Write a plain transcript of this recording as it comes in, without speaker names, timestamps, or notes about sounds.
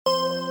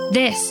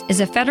This is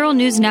a Federal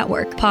News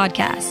Network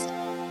podcast.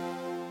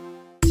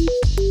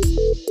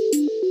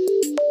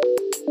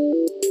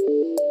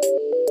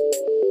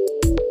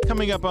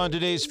 Coming up on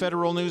today's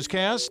Federal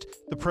Newscast,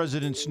 the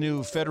president's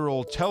new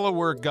federal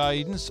telework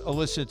guidance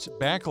elicits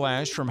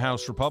backlash from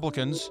House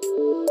Republicans.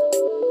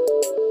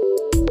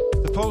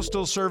 The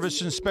Postal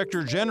Service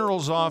Inspector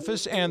General's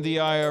office and the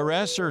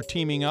IRS are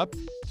teaming up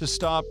to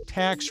stop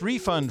tax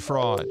refund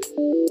fraud.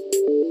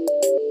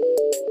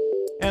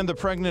 And the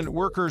Pregnant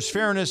Workers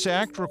Fairness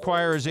Act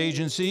requires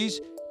agencies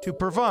to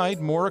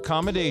provide more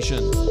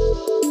accommodations.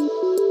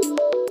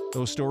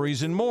 Those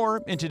stories and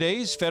more in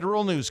today's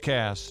Federal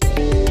Newscast.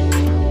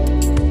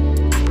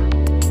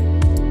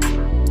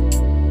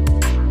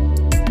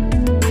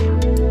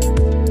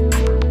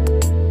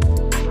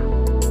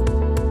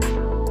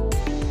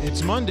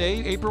 It's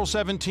Monday, April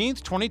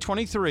 17th,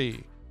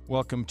 2023.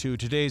 Welcome to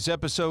today's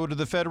episode of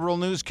the Federal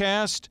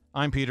Newscast.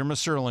 I'm Peter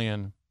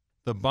Masurlian.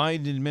 The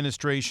Biden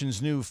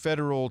administration's new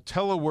federal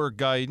telework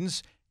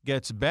guidance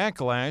gets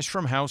backlash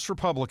from House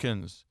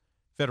Republicans.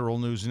 Federal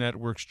News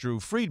Network's Drew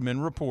Friedman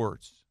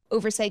reports.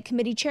 Oversight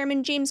Committee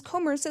Chairman James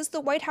Comer says the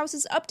White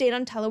House's update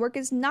on telework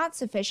is not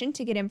sufficient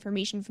to get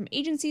information from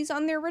agencies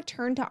on their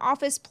return to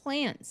office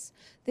plans.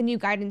 The new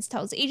guidance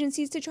tells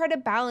agencies to try to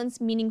balance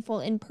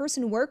meaningful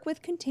in-person work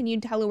with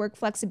continued telework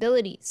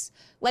flexibilities.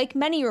 Like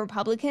many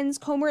Republicans,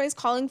 Comer is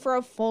calling for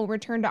a full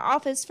return to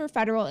office for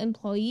federal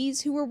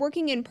employees who were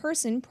working in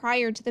person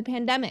prior to the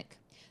pandemic.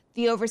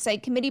 The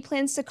Oversight Committee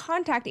plans to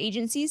contact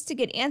agencies to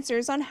get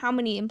answers on how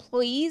many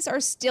employees are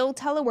still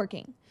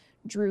teleworking.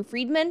 Drew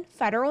Friedman,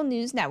 Federal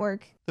News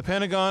Network. The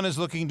Pentagon is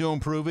looking to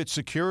improve its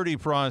security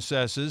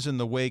processes in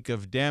the wake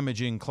of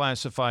damaging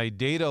classified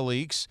data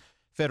leaks.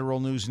 Federal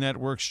News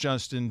Network's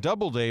Justin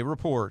Doubleday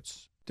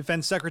reports.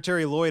 Defense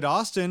Secretary Lloyd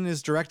Austin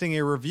is directing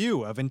a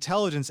review of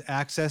intelligence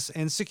access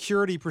and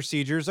security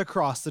procedures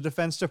across the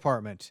Defense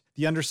Department.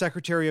 The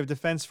Undersecretary of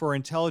Defense for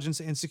Intelligence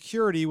and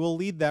Security will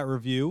lead that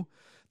review.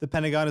 The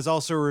Pentagon is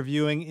also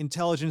reviewing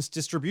intelligence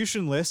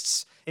distribution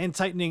lists and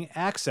tightening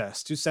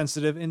access to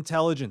sensitive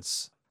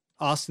intelligence.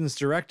 Austin's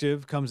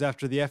directive comes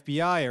after the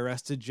FBI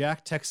arrested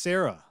Jack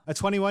Teixeira, a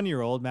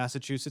 21-year-old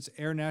Massachusetts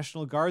Air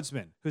National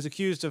Guardsman who's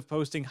accused of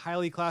posting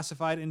highly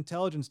classified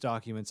intelligence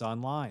documents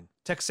online.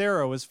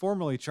 Teixeira was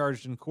formally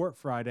charged in court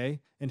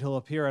Friday, and he'll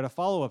appear at a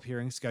follow-up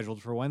hearing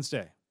scheduled for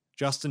Wednesday.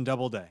 Justin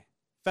Doubleday,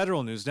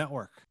 Federal News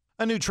Network.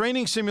 A new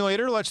training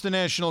simulator lets the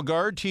National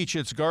Guard teach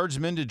its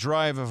guardsmen to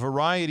drive a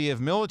variety of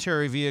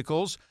military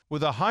vehicles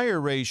with a higher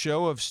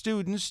ratio of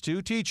students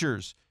to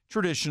teachers.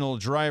 Traditional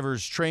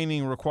driver's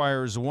training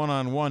requires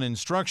one-on-one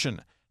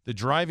instruction. The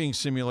driving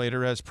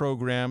simulator has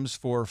programs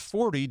for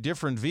 40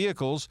 different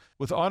vehicles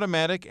with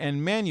automatic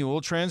and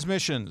manual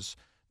transmissions.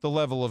 The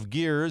level of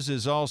gears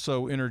is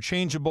also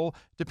interchangeable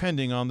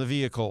depending on the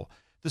vehicle.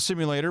 The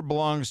simulator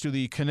belongs to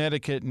the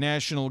Connecticut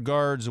National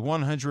Guard's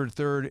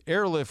 103rd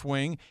Airlift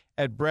Wing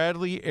at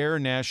Bradley Air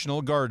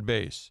National Guard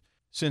Base.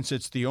 Since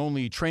it's the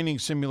only training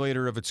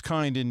simulator of its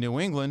kind in New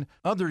England,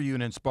 other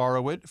units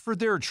borrow it for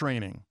their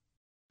training.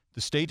 The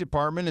State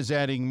Department is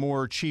adding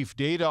more chief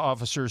data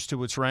officers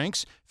to its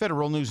ranks.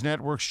 Federal News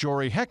Network's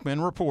Jory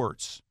Heckman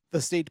reports. The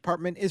State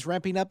Department is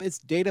ramping up its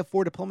data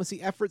for diplomacy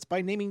efforts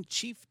by naming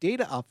chief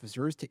data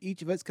officers to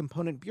each of its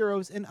component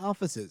bureaus and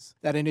offices.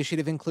 That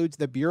initiative includes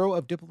the Bureau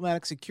of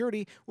Diplomatic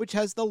Security, which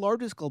has the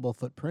largest global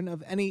footprint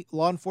of any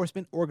law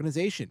enforcement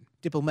organization.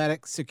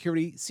 Diplomatic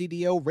Security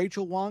CDO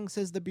Rachel Wong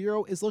says the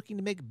Bureau is looking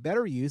to make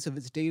better use of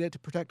its data to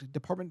protect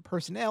department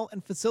personnel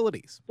and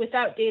facilities.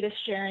 Without data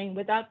sharing,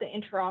 without the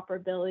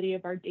interoperability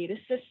of our data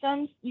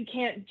systems, you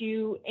can't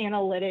do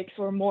analytics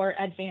or more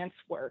advanced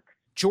work.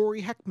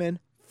 Jory Heckman,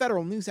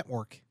 Federal News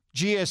Network.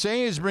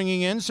 GSA is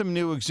bringing in some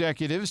new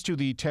executives to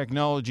the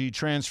Technology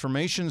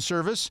Transformation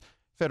Service.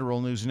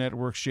 Federal News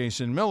Network's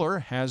Jason Miller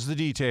has the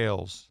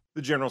details.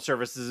 The General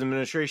Services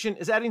Administration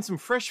is adding some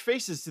fresh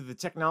faces to the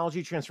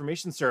Technology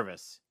Transformation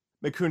Service.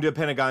 Mukunda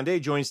Penagande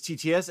joins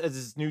TTS as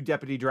its new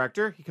deputy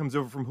director. He comes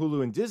over from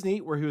Hulu and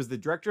Disney, where he was the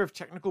director of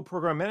technical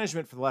program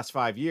management for the last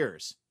 5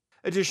 years.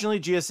 Additionally,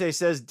 GSA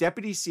says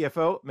Deputy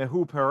CFO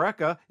Mehu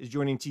Pareka is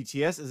joining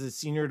TTS as its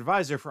senior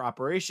advisor for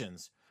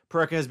operations.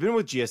 Pareka has been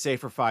with GSA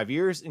for 5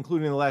 years,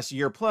 including the last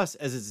year plus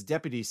as its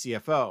deputy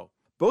CFO.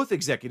 Both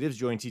executives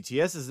join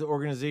TTS as the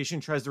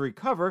organization tries to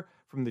recover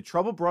from the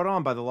trouble brought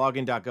on by the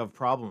login.gov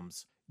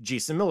problems.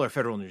 Jason Miller,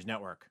 Federal News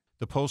Network.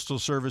 The Postal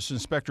Service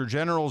Inspector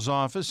General's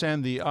office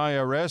and the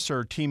IRS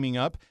are teaming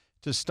up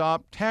to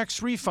stop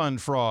tax refund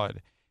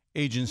fraud.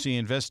 Agency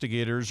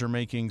investigators are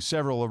making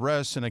several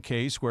arrests in a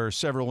case where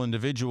several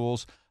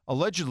individuals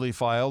allegedly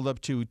filed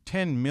up to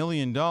 $10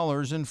 million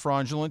in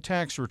fraudulent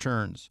tax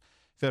returns.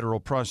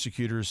 Federal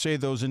prosecutors say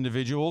those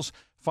individuals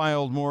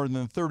filed more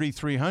than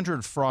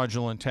 3,300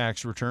 fraudulent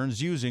tax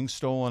returns using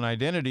stolen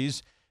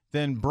identities,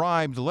 then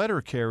bribed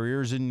letter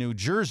carriers in New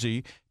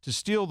Jersey to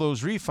steal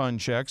those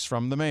refund checks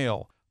from the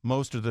mail.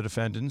 Most of the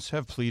defendants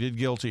have pleaded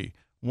guilty.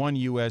 One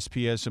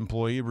USPS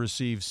employee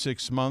received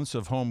 6 months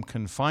of home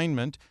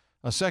confinement.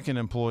 A second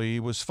employee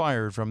was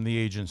fired from the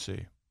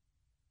agency.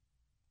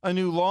 A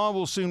new law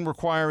will soon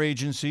require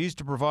agencies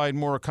to provide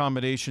more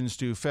accommodations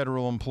to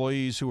federal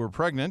employees who are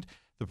pregnant.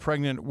 The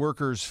Pregnant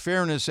Workers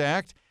Fairness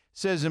Act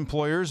says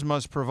employers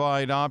must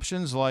provide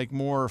options like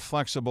more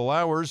flexible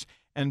hours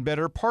and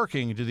better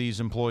parking to these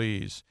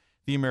employees.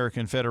 The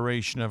American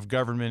Federation of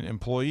Government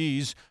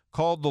Employees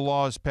called the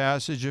law's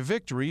passage a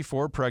victory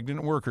for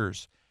pregnant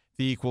workers.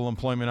 The Equal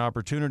Employment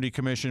Opportunity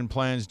Commission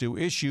plans to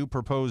issue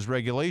proposed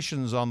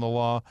regulations on the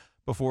law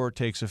before it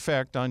takes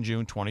effect on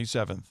June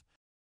 27th.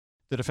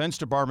 The Defense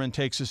Department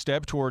takes a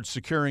step towards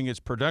securing its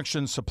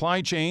production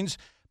supply chains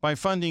by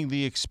funding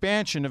the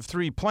expansion of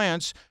 3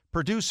 plants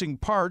producing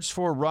parts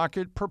for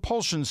rocket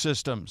propulsion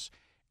systems.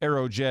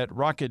 Aerojet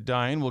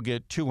Rocketdyne will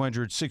get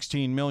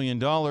 $216 million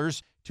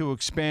to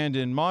expand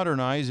and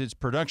modernize its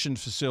production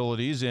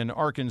facilities in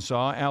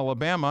Arkansas,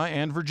 Alabama,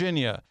 and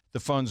Virginia.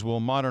 The funds will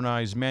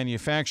modernize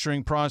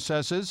manufacturing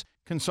processes,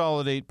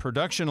 consolidate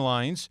production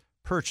lines,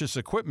 purchase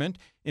equipment,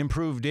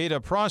 improve data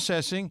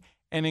processing,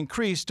 and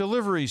increase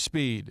delivery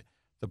speed.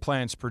 The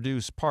plants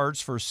produce parts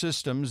for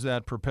systems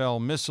that propel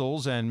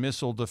missiles and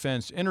missile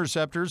defense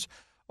interceptors,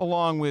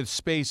 along with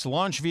space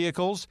launch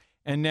vehicles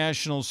and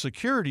national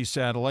security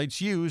satellites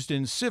used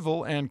in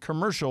civil and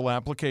commercial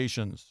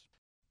applications.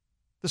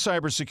 The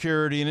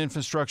Cybersecurity and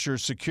Infrastructure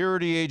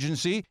Security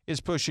Agency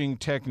is pushing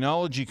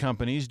technology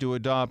companies to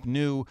adopt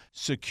new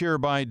Secure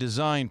by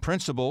Design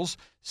principles.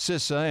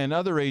 CISA and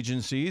other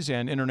agencies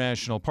and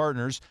international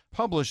partners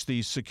published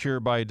these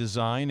Secure by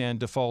Design and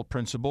default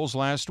principles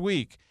last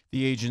week.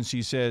 The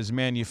agency says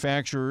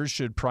manufacturers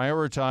should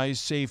prioritize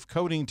safe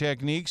coding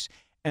techniques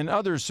and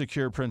other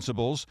secure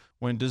principles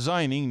when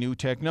designing new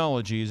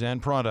technologies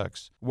and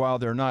products. While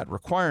they're not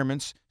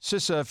requirements,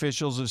 CISA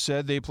officials have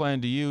said they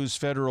plan to use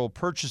federal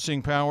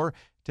purchasing power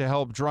to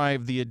help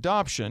drive the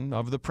adoption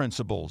of the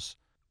principles.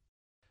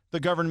 The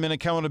Government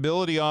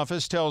Accountability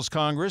Office tells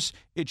Congress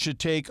it should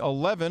take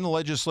 11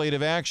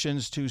 legislative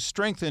actions to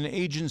strengthen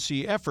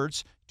agency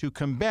efforts to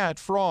combat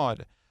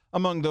fraud.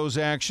 Among those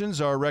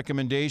actions are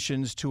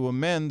recommendations to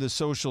amend the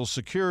Social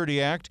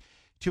Security Act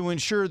to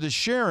ensure the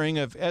sharing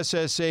of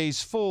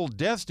SSA's full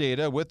death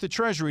data with the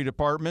Treasury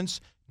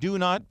Department's Do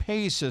Not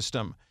Pay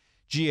system.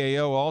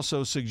 GAO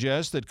also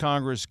suggests that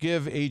Congress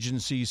give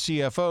agency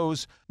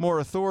CFOs more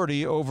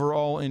authority over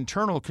all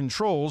internal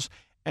controls,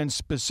 and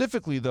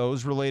specifically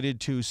those related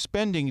to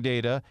spending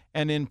data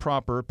and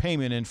improper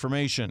payment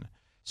information.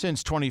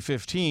 Since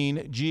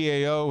 2015,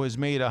 GAO has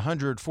made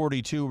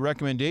 142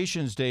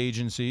 recommendations to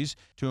agencies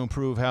to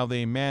improve how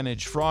they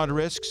manage fraud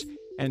risks,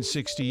 and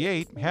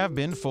 68 have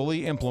been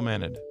fully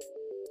implemented.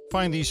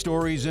 Find these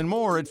stories and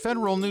more at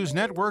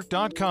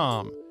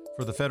federalnewsnetwork.com.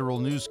 For the Federal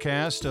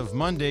Newscast of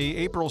Monday,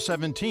 April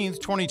 17,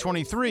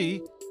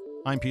 2023,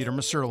 I'm Peter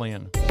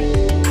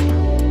Masurlian.